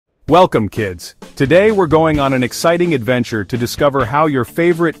Welcome, kids. Today we're going on an exciting adventure to discover how your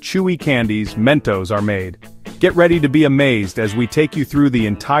favorite chewy candies, Mentos, are made. Get ready to be amazed as we take you through the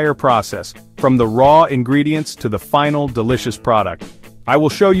entire process, from the raw ingredients to the final delicious product. I will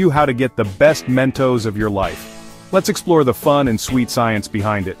show you how to get the best Mentos of your life. Let's explore the fun and sweet science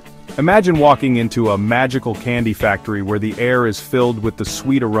behind it. Imagine walking into a magical candy factory where the air is filled with the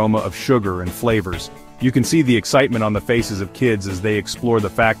sweet aroma of sugar and flavors. You can see the excitement on the faces of kids as they explore the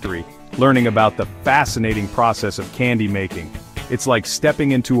factory, learning about the fascinating process of candy making. It's like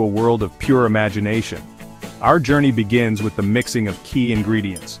stepping into a world of pure imagination. Our journey begins with the mixing of key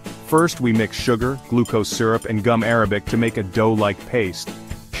ingredients. First, we mix sugar, glucose syrup, and gum arabic to make a dough-like paste.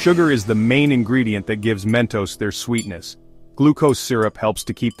 Sugar is the main ingredient that gives Mentos their sweetness. Glucose syrup helps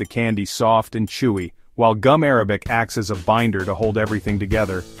to keep the candy soft and chewy, while gum arabic acts as a binder to hold everything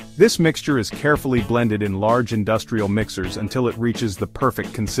together. This mixture is carefully blended in large industrial mixers until it reaches the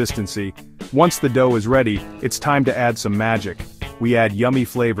perfect consistency. Once the dough is ready, it's time to add some magic. We add yummy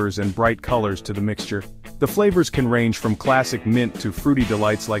flavors and bright colors to the mixture. The flavors can range from classic mint to fruity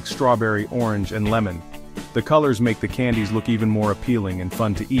delights like strawberry, orange, and lemon. The colors make the candies look even more appealing and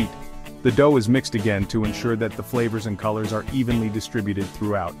fun to eat. The dough is mixed again to ensure that the flavors and colors are evenly distributed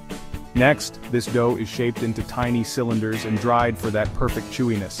throughout. Next, this dough is shaped into tiny cylinders and dried for that perfect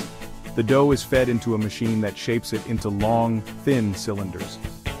chewiness. The dough is fed into a machine that shapes it into long, thin cylinders.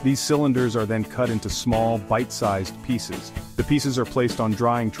 These cylinders are then cut into small, bite-sized pieces. The pieces are placed on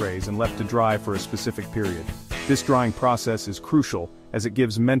drying trays and left to dry for a specific period. This drying process is crucial, as it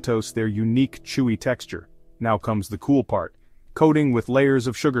gives Mentos their unique chewy texture. Now comes the cool part: coating with layers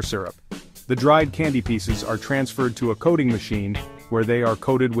of sugar syrup. The dried candy pieces are transferred to a coating machine, where they are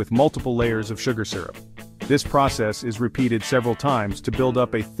coated with multiple layers of sugar syrup. This process is repeated several times to build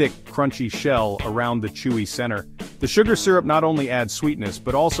up a thick, crunchy shell around the chewy center. The sugar syrup not only adds sweetness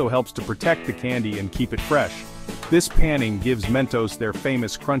but also helps to protect the candy and keep it fresh. This panning gives Mentos their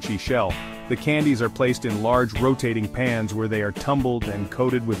famous crunchy shell. The candies are placed in large rotating pans where they are tumbled and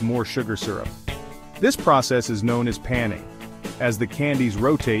coated with more sugar syrup. This process is known as panning. As the candies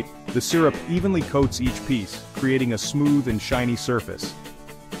rotate, the syrup evenly coats each piece, creating a smooth and shiny surface.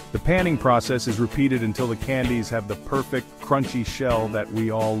 The panning process is repeated until the candies have the perfect, crunchy shell that we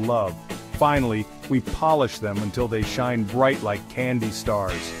all love. Finally, we polish them until they shine bright like candy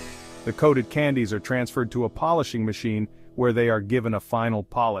stars. The coated candies are transferred to a polishing machine where they are given a final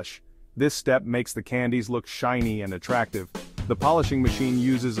polish. This step makes the candies look shiny and attractive. The polishing machine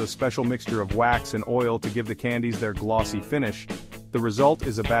uses a special mixture of wax and oil to give the candies their glossy finish. The result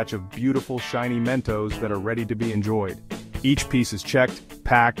is a batch of beautiful, shiny Mentos that are ready to be enjoyed. Each piece is checked,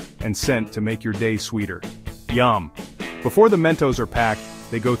 packed, and sent to make your day sweeter. Yum! Before the Mentos are packed,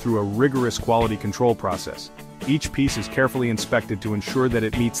 they go through a rigorous quality control process. Each piece is carefully inspected to ensure that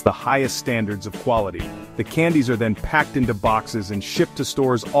it meets the highest standards of quality. The candies are then packed into boxes and shipped to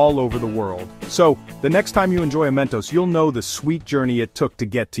stores all over the world. So, the next time you enjoy a Mentos, you'll know the sweet journey it took to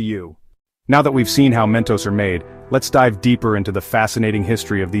get to you. Now that we've seen how Mentos are made, let's dive deeper into the fascinating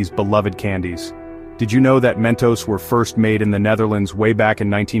history of these beloved candies. Did you know that Mentos were first made in the Netherlands way back in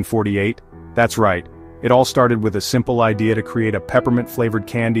 1948? That's right. It all started with a simple idea to create a peppermint-flavored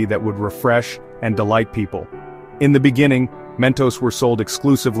candy that would refresh and delight people. In the beginning, Mentos were sold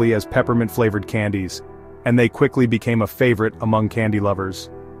exclusively as peppermint-flavored candies, and they quickly became a favorite among candy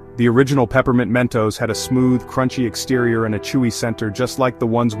lovers. The original peppermint Mentos had a smooth, crunchy exterior and a chewy center just like the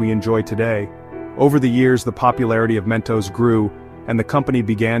ones we enjoy today. Over the years, the popularity of Mentos grew, and the company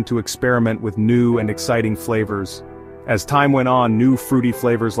began to experiment with new and exciting flavors. As time went on, new fruity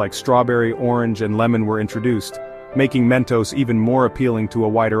flavors like strawberry, orange, and lemon were introduced, making Mentos even more appealing to a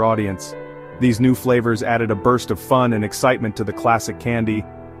wider audience. These new flavors added a burst of fun and excitement to the classic candy,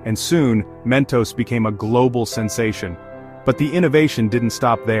 and soon, Mentos became a global sensation. But the innovation didn't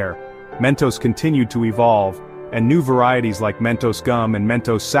stop there. Mentos continued to evolve, and new varieties like Mentos Gum and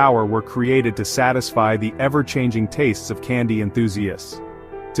Mentos Sour were created to satisfy the ever-changing tastes of candy enthusiasts.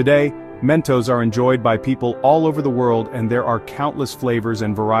 Today, Mentos are enjoyed by people all over the world, and there are countless flavors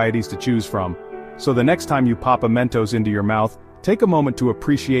and varieties to choose from. So the next time you pop a Mentos into your mouth, take a moment to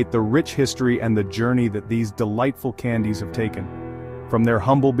appreciate the rich history and the journey that these delightful candies have taken. From their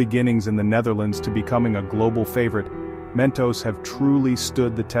humble beginnings in the Netherlands to becoming a global favorite, Mentos have truly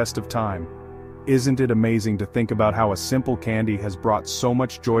stood the test of time. Isn't it amazing to think about how a simple candy has brought so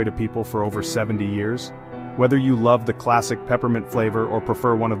much joy to people for over 70 years? Whether you love the classic peppermint flavor or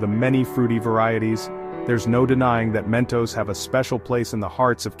prefer one of the many fruity varieties, there's no denying that Mentos have a special place in the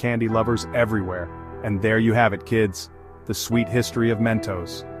hearts of candy lovers everywhere. And there you have it, kids. The sweet history of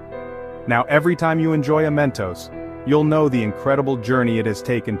Mentos. Now every time you enjoy a Mentos, you'll know the incredible journey it has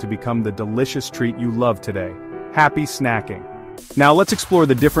taken to become the delicious treat you love today. Happy snacking! Now let's explore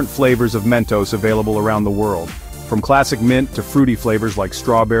the different flavors of Mentos available around the world. From classic mint to fruity flavors like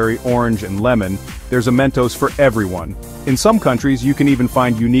strawberry, orange, and lemon, there's a Mentos for everyone. In some countries, you can even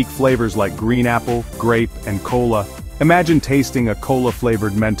find unique flavors like green apple, grape, and cola. Imagine tasting a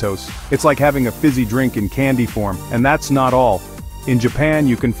cola-flavored Mentos. It's like having a fizzy drink in candy form, and that's not all. In Japan,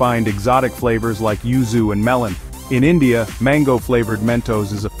 you can find exotic flavors like yuzu and melon. In India, mango-flavored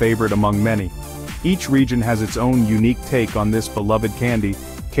Mentos is a favorite among many. Each region has its own unique take on this beloved candy,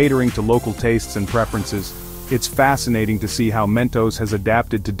 catering to local tastes and preferences. It's fascinating to see how Mentos has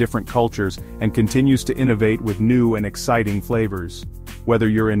adapted to different cultures and continues to innovate with new and exciting flavors. Whether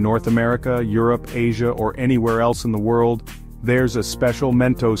you're in North America, Europe, Asia, or anywhere else in the world, there's a special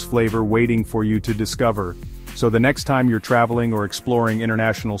Mentos flavor waiting for you to discover. So the next time you're traveling or exploring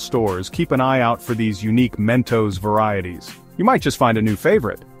international stores, keep an eye out for these unique Mentos varieties. You might just find a new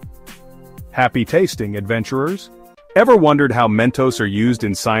favorite. Happy tasting, adventurers! Ever wondered how Mentos are used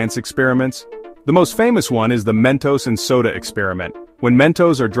in science experiments? The most famous one is the Mentos and soda experiment. When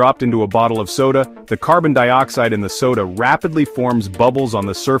Mentos are dropped into a bottle of soda, the carbon dioxide in the soda rapidly forms bubbles on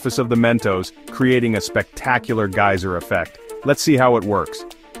the surface of the Mentos, creating a spectacular geyser effect. Let's see how it works.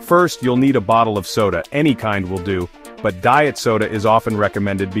 First, you'll need a bottle of soda, any kind will do, but diet soda is often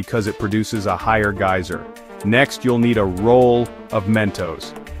recommended because it produces a higher geyser. Next, you'll need a roll of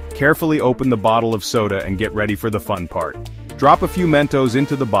Mentos. Carefully open the bottle of soda and get ready for the fun part. Drop a few Mentos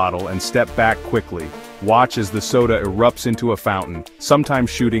into the bottle and step back quickly. Watch as the soda erupts into a fountain, sometimes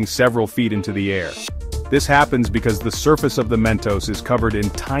shooting several feet into the air. This happens because the surface of the Mentos is covered in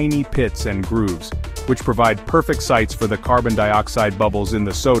tiny pits and grooves, which provide perfect sites for the carbon dioxide bubbles in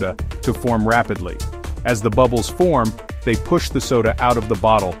the soda to form rapidly. As the bubbles form, they push the soda out of the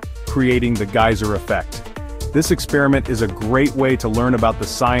bottle, creating the geyser effect. This experiment is a great way to learn about the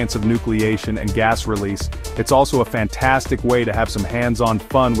science of nucleation and gas release. It's also a fantastic way to have some hands-on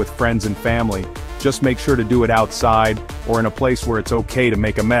fun with friends and family. Just make sure to do it outside, or in a place where it's okay to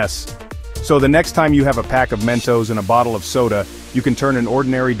make a mess. So the next time you have a pack of Mentos and a bottle of soda, you can turn an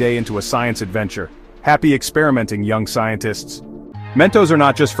ordinary day into a science adventure. Happy experimenting, young scientists! Mentos are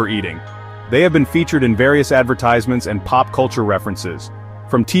not just for eating. They have been featured in various advertisements and pop culture references.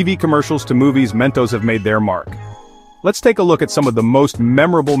 From TV commercials to movies, Mentos have made their mark. Let's take a look at some of the most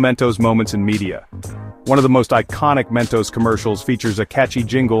memorable Mentos moments in media. One of the most iconic Mentos commercials features a catchy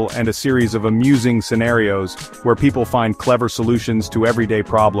jingle and a series of amusing scenarios where people find clever solutions to everyday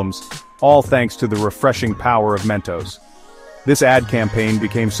problems, all thanks to the refreshing power of Mentos. This ad campaign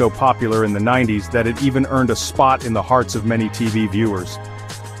became so popular in the 90s that it even earned a spot in the hearts of many TV viewers.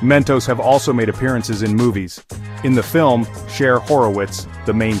 Mentos have also made appearances in movies. In the film, Cher Horowitz,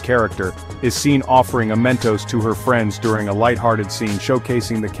 the main character, is seen offering a Mentos to her friends during a lighthearted scene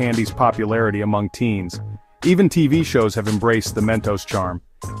showcasing the candy's popularity among teens. Even TV shows have embraced the Mentos charm.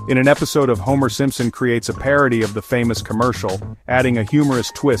 In an episode of Homer Simpson creates a parody of the famous commercial, adding a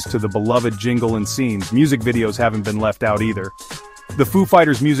humorous twist to the beloved jingle and scenes. Music videos haven't been left out either. The Foo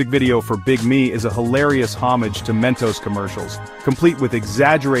Fighters music video for Big Me is a hilarious homage to Mentos commercials, complete with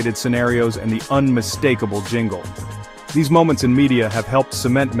exaggerated scenarios and the unmistakable jingle. These moments in media have helped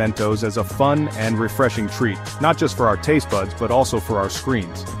cement Mentos as a fun and refreshing treat, not just for our taste buds but also for our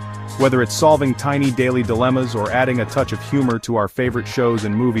screens. Whether it's solving tiny daily dilemmas or adding a touch of humor to our favorite shows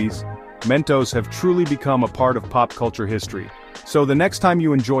and movies, Mentos have truly become a part of pop culture history. So the next time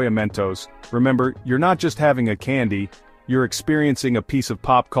you enjoy a Mentos, remember, you're not just having a candy, you're experiencing a piece of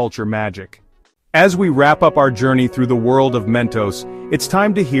pop culture magic. As we wrap up our journey through the world of Mentos, it's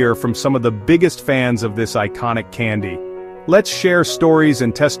time to hear from some of the biggest fans of this iconic candy. Let's share stories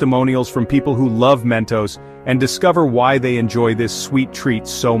and testimonials from people who love Mentos and discover why they enjoy this sweet treat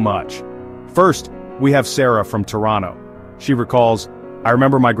so much. First, we have Sarah from Toronto. She recalls, "I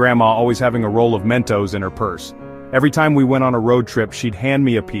remember my grandma always having a roll of Mentos in her purse. Every time we went on a road trip, she'd hand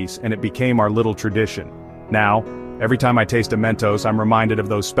me a piece and it became our little tradition. Now, every time I taste a Mentos, I'm reminded of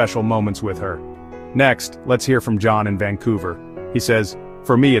those special moments with her." Next, let's hear from John in Vancouver. He says,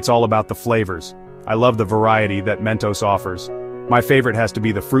 "For me it's all about the flavors. I love the variety that Mentos offers. My favorite has to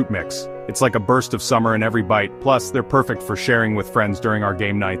be the fruit mix. It's like a burst of summer in every bite, plus they're perfect for sharing with friends during our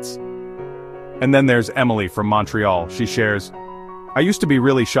game nights." And then there's Emily from Montreal. She shares, "I used to be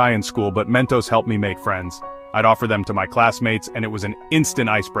really shy in school, but Mentos helped me make friends. I'd offer them to my classmates and it was an instant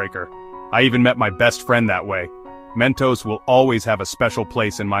icebreaker. I even met my best friend that way. Mentos will always have a special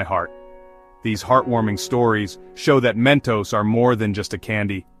place in my heart." These heartwarming stories show that Mentos are more than just a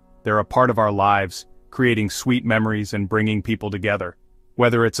candy. They're a part of our lives, creating sweet memories and bringing people together.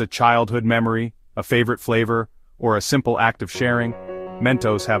 Whether it's a childhood memory, a favorite flavor, or a simple act of sharing,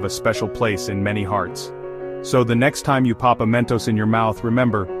 Mentos have a special place in many hearts. So the next time you pop a Mentos in your mouth,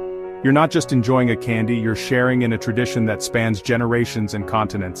 remember, you're not just enjoying a candy, you're sharing in a tradition that spans generations and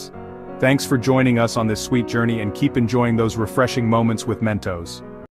continents. Thanks for joining us on this sweet journey and keep enjoying those refreshing moments with Mentos.